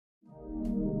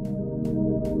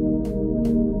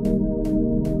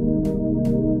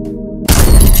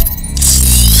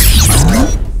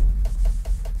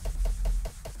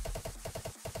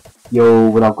Yo,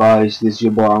 what up guys, this is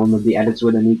your boy RNLD edits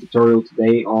with a new tutorial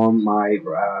today on my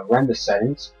render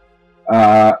settings.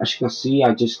 As you can see,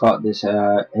 I just got this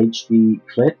HD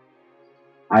clip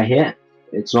I hit.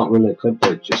 It's not really a clip,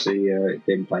 but just a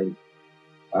gameplay.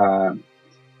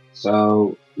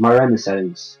 So, my render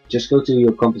settings. Just go to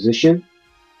your composition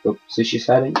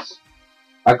settings.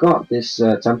 I got this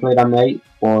template I made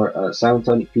for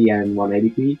 720p and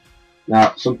 180p.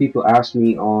 Now, some people ask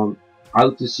me on how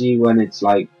to see when it's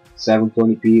like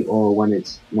 720p or when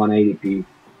it's 180p.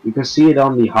 You can see it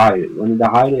on the height. When the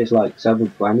height is like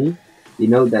 720, you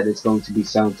know that it's going to be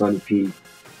 720p.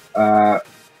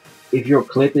 If your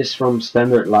clip is from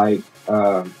standard like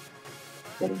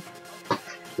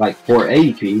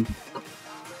 480p,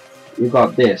 you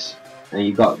got this, and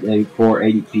you got a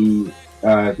 480p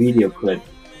video clip.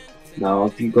 Now,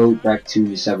 if you go back to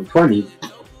the 720,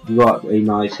 you got a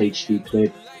nice HD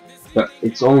clip. But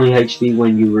it's only HD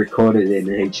when you record it in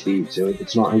HD, so if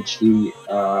it's not HD,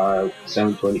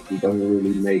 720p doesn't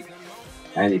really make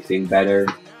anything better.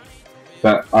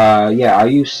 But yeah, I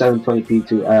use 720p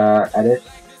to edit.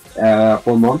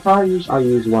 For montage, I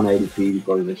use 180p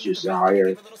because it's just a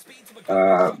higher,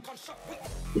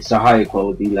 it's a higher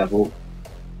quality level.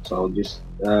 So I'll just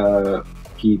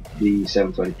keep the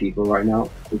 720p for right now.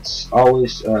 It's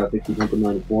always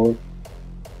 51:94,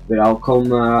 but I'll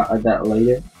come at that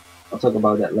later. I'll talk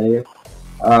about that later.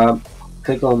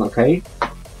 Click on OK.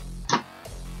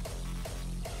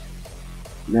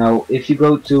 Now, if you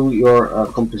go to your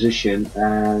composition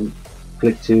and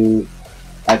click to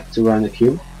add to render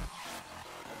queue,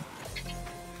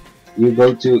 you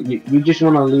go to you just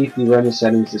want to leave the render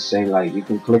settings the same. Like, you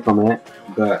can click on it,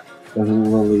 but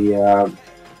doesn't really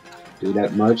do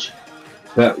that much.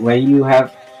 But when you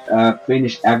have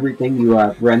finished everything, you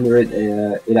have rendered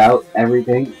it out,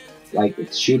 everything, like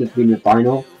it should have been the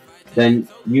final, then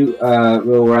you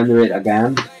will render it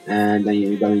again, and then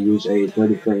you're going to use a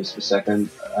 30 frames per second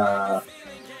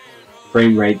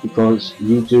frame rate, because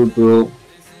YouTube will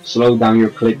slow down your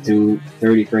clip to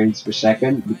 30 frames per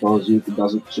second because YouTube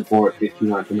doesn't support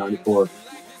 59:94.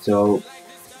 So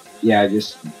yeah,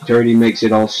 just 30 makes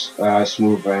it all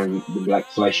smooth and the black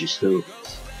flashes too.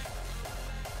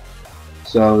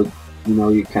 So you know,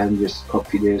 you can just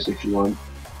copy this if you want.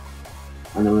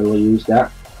 I don't really use that.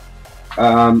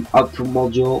 Output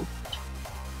module.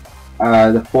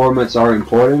 The formats are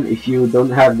important. If you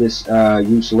don't have this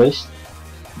use list,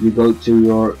 you go to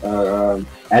your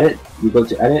edit. You go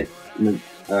to edit, and then,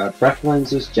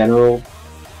 preferences, general,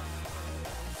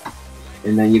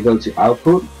 and then you go to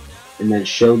output, and then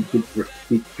show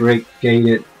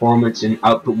deprecated formats in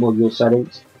output module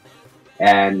settings,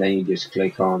 and then you just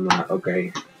click on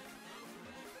OK.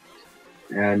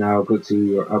 And now go to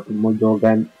your output module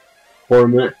again.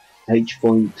 Format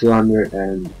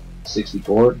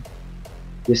H.264.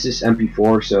 This is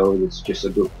MP4, so it's just a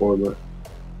good format.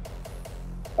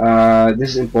 This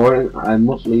is important. I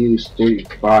mostly use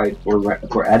 35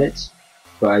 for edits,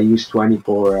 but I use 20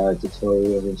 for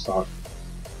tutorials and stuff.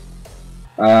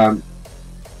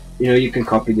 You know, you can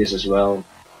copy this as well.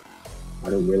 I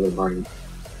don't really mind.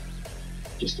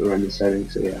 Just to run the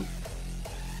settings, so yeah.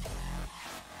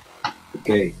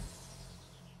 Okay.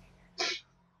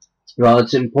 Well,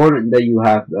 it's important that you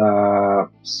have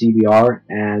CBR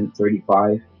and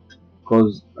 35,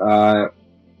 because the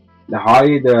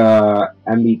higher the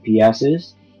Mbps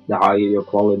is, the higher your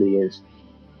quality is.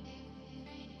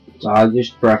 So I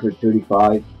just prefer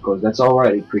 35 because that's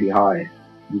already pretty high.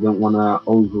 You don't want to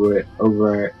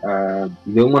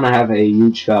you don't want to have a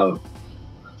huge file.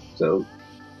 So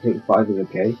 35 is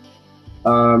okay.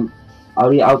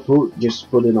 Audio output,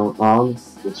 just put it on.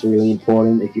 It's really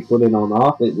important. If you put it on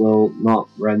off, it will not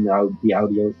render out the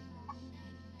audio.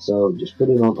 So just put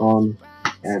it on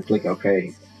and click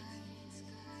OK.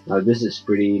 Now this is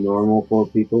pretty normal for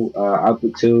people.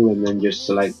 Output 2, and then just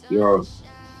select your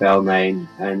file name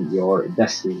and your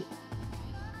destiny.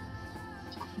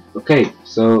 Okay,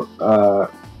 so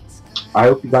I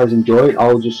hope you guys enjoyed.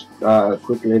 I'll just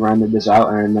quickly render this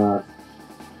out, and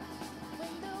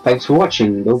thanks for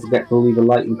watching. Don't forget to leave a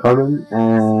like and comment,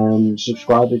 and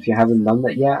subscribe if you haven't done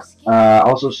that yet.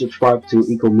 Also subscribe to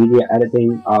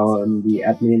EqualMediaEditing on the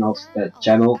admin of that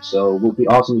channel. So it would be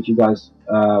awesome if you guys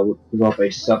would drop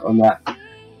a sub on that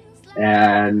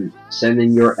and send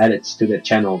in your edits to the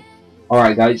channel.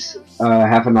 Alright guys,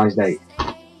 have a nice day.